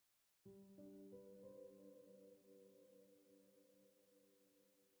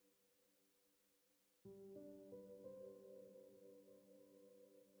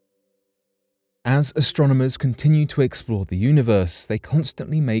As astronomers continue to explore the universe, they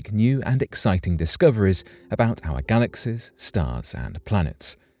constantly make new and exciting discoveries about our galaxies, stars, and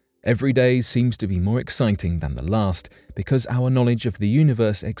planets. Every day seems to be more exciting than the last because our knowledge of the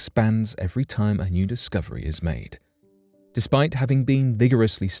universe expands every time a new discovery is made. Despite having been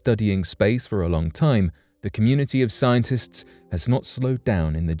vigorously studying space for a long time, the community of scientists has not slowed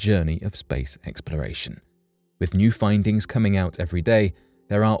down in the journey of space exploration. With new findings coming out every day,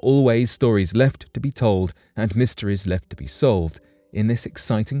 there are always stories left to be told and mysteries left to be solved in this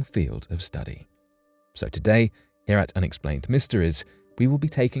exciting field of study. So today, here at Unexplained Mysteries, we will be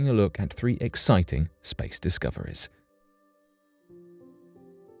taking a look at 3 exciting space discoveries.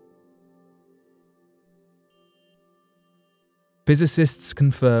 Physicists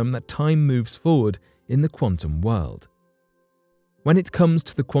confirm that time moves forward in the quantum world. When it comes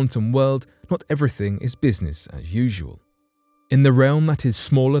to the quantum world, not everything is business as usual. In the realm that is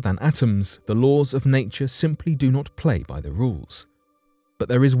smaller than atoms, the laws of nature simply do not play by the rules. But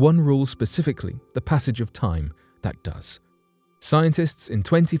there is one rule specifically, the passage of time, that does. Scientists in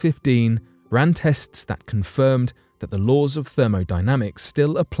 2015 ran tests that confirmed that the laws of thermodynamics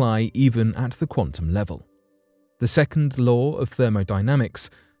still apply even at the quantum level. The second law of thermodynamics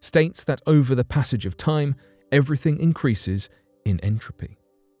states that over the passage of time, everything increases in entropy,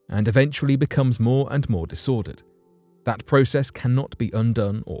 and eventually becomes more and more disordered. That process cannot be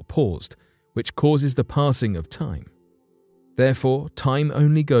undone or paused, which causes the passing of time. Therefore, time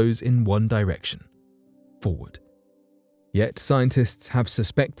only goes in one direction, forward. Yet scientists have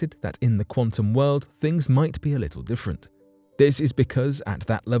suspected that in the quantum world things might be a little different. This is because at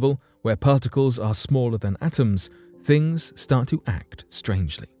that level, where particles are smaller than atoms, things start to act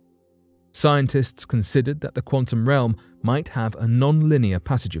strangely. Scientists considered that the quantum realm might have a non-linear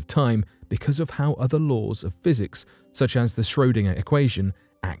passage of time because of how other laws of physics, such as the Schrödinger equation,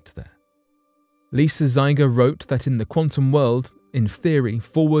 act there. Lisa Zeiger wrote that in the quantum world, in theory,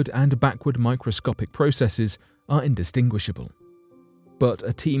 forward and backward microscopic processes are indistinguishable. But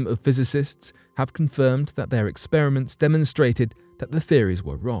a team of physicists have confirmed that their experiments demonstrated that the theories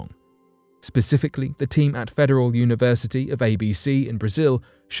were wrong. Specifically, the team at Federal University of ABC in Brazil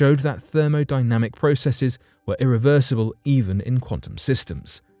showed that thermodynamic processes were irreversible even in quantum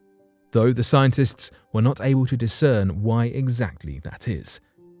systems, though the scientists were not able to discern why exactly that is.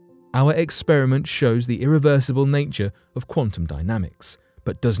 Our experiment shows the irreversible nature of quantum dynamics,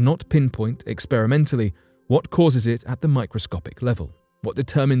 but does not pinpoint experimentally what causes it at the microscopic level, what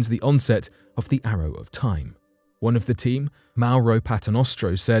determines the onset of the arrow of time. One of the team, Mauro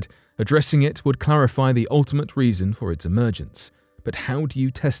Paternostro, said, "Addressing it would clarify the ultimate reason for its emergence. But how do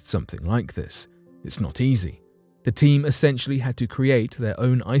you test something like this? It's not easy." The team essentially had to create their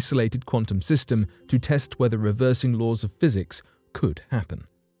own isolated quantum system to test whether reversing laws of physics could happen.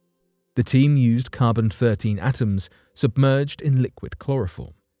 The team used carbon-13 atoms submerged in liquid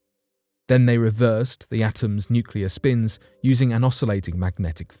chloroform. Then they reversed the atom's nuclear spins using an oscillating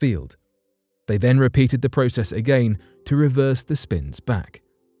magnetic field. They then repeated the process again to reverse the spins back.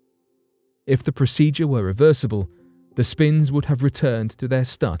 If the procedure were reversible, the spins would have returned to their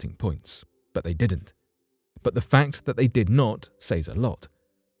starting points, but they didn't. But the fact that they did not says a lot.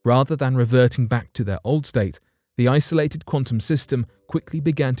 Rather than reverting back to their old state, the isolated quantum system quickly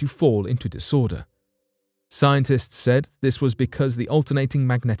began to fall into disorder. Scientists said this was because the alternating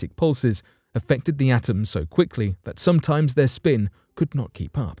magnetic pulses affected the atoms so quickly that sometimes their spin could not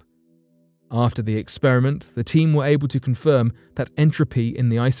keep up. After the experiment, the team were able to confirm that entropy in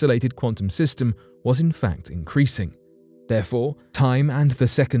the isolated quantum system was in fact increasing. Therefore, time and the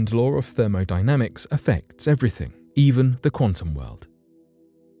second law of thermodynamics affects everything, even the quantum world.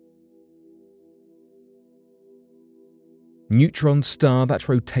 Neutron star that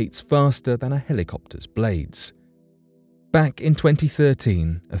rotates faster than a helicopter's blades. Back in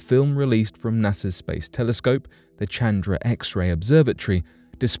 2013, a film released from NASA's Space Telescope, the Chandra X-ray Observatory,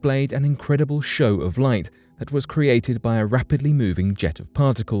 displayed an incredible show of light that was created by a rapidly moving jet of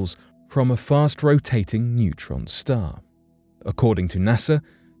particles from a fast-rotating neutron star. According to NASA,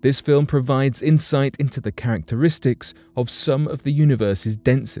 this film provides insight into the characteristics of some of the universe's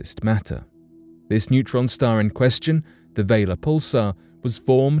densest matter. This neutron star in question, the Vela pulsar, was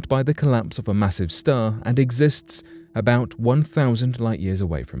formed by the collapse of a massive star and exists about 1,000 light-years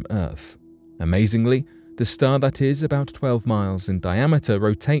away from Earth. Amazingly, the star that is about 12 miles in diameter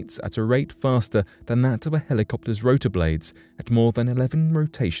rotates at a rate faster than that of a helicopter's rotor blades at more than 11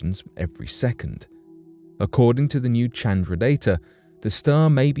 rotations every second. According to the new Chandra data, the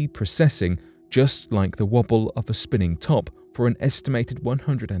star may be precessing just like the wobble of a spinning top for an estimated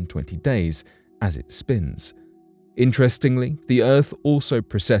 120 days as it spins. Interestingly, the Earth also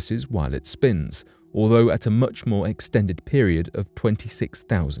precesses while it spins, although at a much more extended period of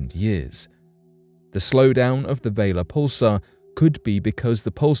 26,000 years. The slowdown of the velar pulsar could be because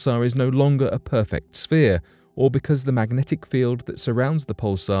the pulsar is no longer a perfect sphere, or because the magnetic field that surrounds the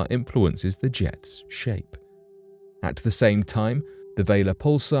pulsar influences the jet's shape. At the same time, the velar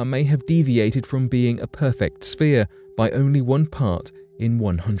pulsar may have deviated from being a perfect sphere by only 1 part in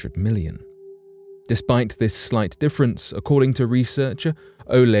 100 million. Despite this slight difference, according to researcher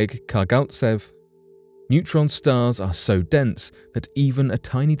Oleg Kargaltsev, neutron stars are so dense that even a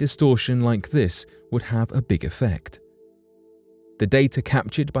tiny distortion like this would have a big effect. The data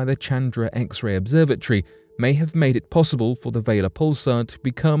captured by the Chandra X-ray Observatory may have made it possible for the velar pulsar to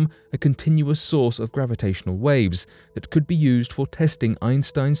become a continuous source of gravitational waves that could be used for testing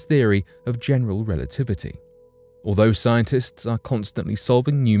Einstein's theory of general relativity. Although scientists are constantly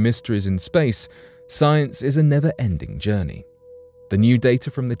solving new mysteries in space, science is a never-ending journey. The new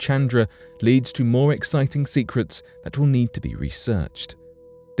data from the Chandra leads to more exciting secrets that will need to be researched.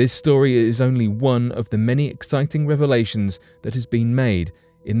 This story is only one of the many exciting revelations that has been made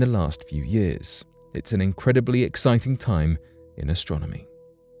in the last few years. It's an incredibly exciting time in astronomy.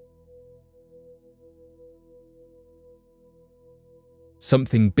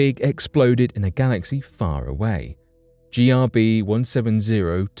 Something big exploded in a galaxy far away. GRB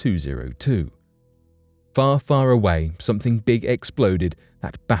 170202. Far, far away, something big exploded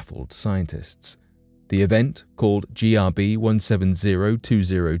that baffled scientists. The event, called GRB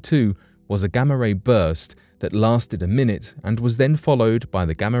 170202, was a gamma-ray burst that lasted a minute and was then followed by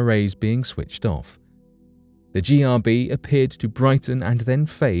the gamma rays being switched off. The GRB appeared to brighten and then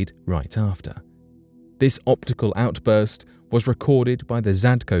fade right after. This optical outburst was recorded by the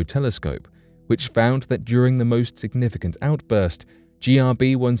Zadko telescope, which found that during the most significant outburst,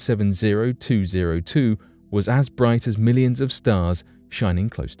 GRB 170202 was as bright as millions of stars shining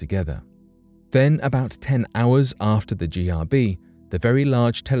close together. Then, about 10 hours after the GRB, the Very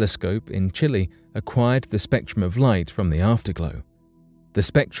Large Telescope in Chile acquired the spectrum of light from the afterglow. The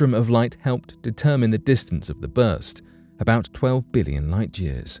spectrum of light helped determine the distance of the burst, about 12 billion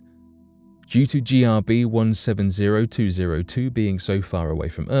light-years. Due to GRB 170202 being so far away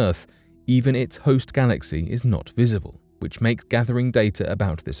from Earth, even its host galaxy is not visible, which makes gathering data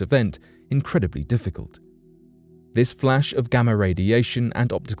about this event incredibly difficult. This flash of gamma radiation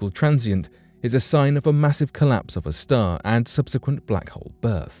and optical transient is a sign of a massive collapse of a star and subsequent black hole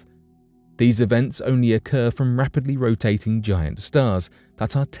birth. These events only occur from rapidly rotating giant stars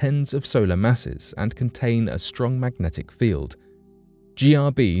that are tens of solar masses and contain a strong magnetic field.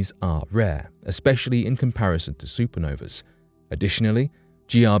 GRBs are rare, especially in comparison to supernovas. Additionally,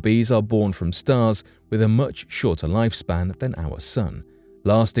 GRBs are born from stars with a much shorter lifespan than our Sun,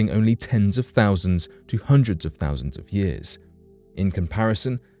 lasting only tens of thousands to hundreds of thousands of years. In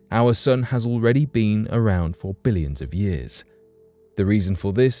comparison, our Sun has already been around for billions of years. The reason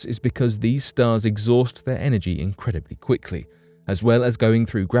for this is because these stars exhaust their energy incredibly quickly, as well as going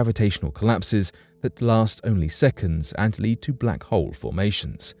through gravitational collapses that last only seconds and lead to black hole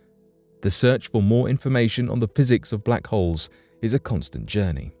formations. The search for more information on the physics of black holes is a constant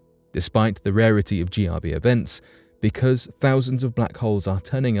journey. Despite the rarity of GRB events, because thousands of black holes are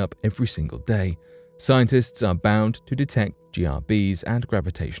turning up every single day, scientists are bound to detect GRBs and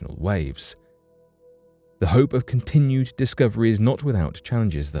gravitational waves. The hope of continued discovery is not without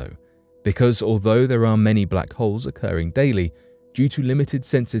challenges though, because although there are many black holes occurring daily, due to limited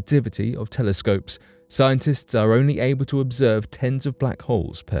sensitivity of telescopes, scientists are only able to observe tens of black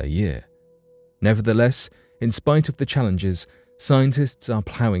holes per year. Nevertheless, in spite of the challenges, scientists are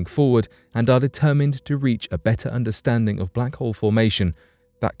plowing forward and are determined to reach a better understanding of black hole formation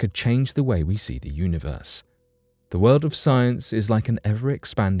that could change the way we see the universe. The world of science is like an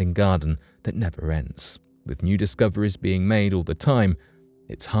ever-expanding garden that never ends. With new discoveries being made all the time,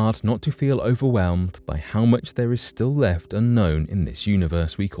 it's hard not to feel overwhelmed by how much there is still left unknown in this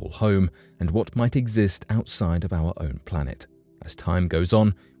universe we call home and what might exist outside of our own planet. As time goes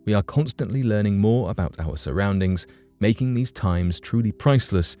on, we are constantly learning more about our surroundings, making these times truly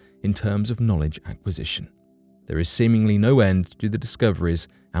priceless in terms of knowledge acquisition. There is seemingly no end to the discoveries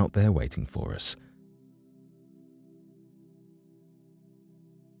out there waiting for us.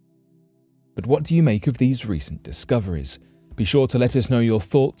 But what do you make of these recent discoveries? Be sure to let us know your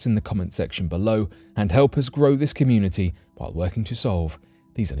thoughts in the comment section below and help us grow this community while working to solve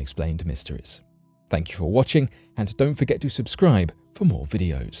these unexplained mysteries. Thank you for watching, and don't forget to subscribe for more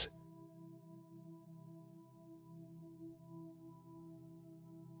videos.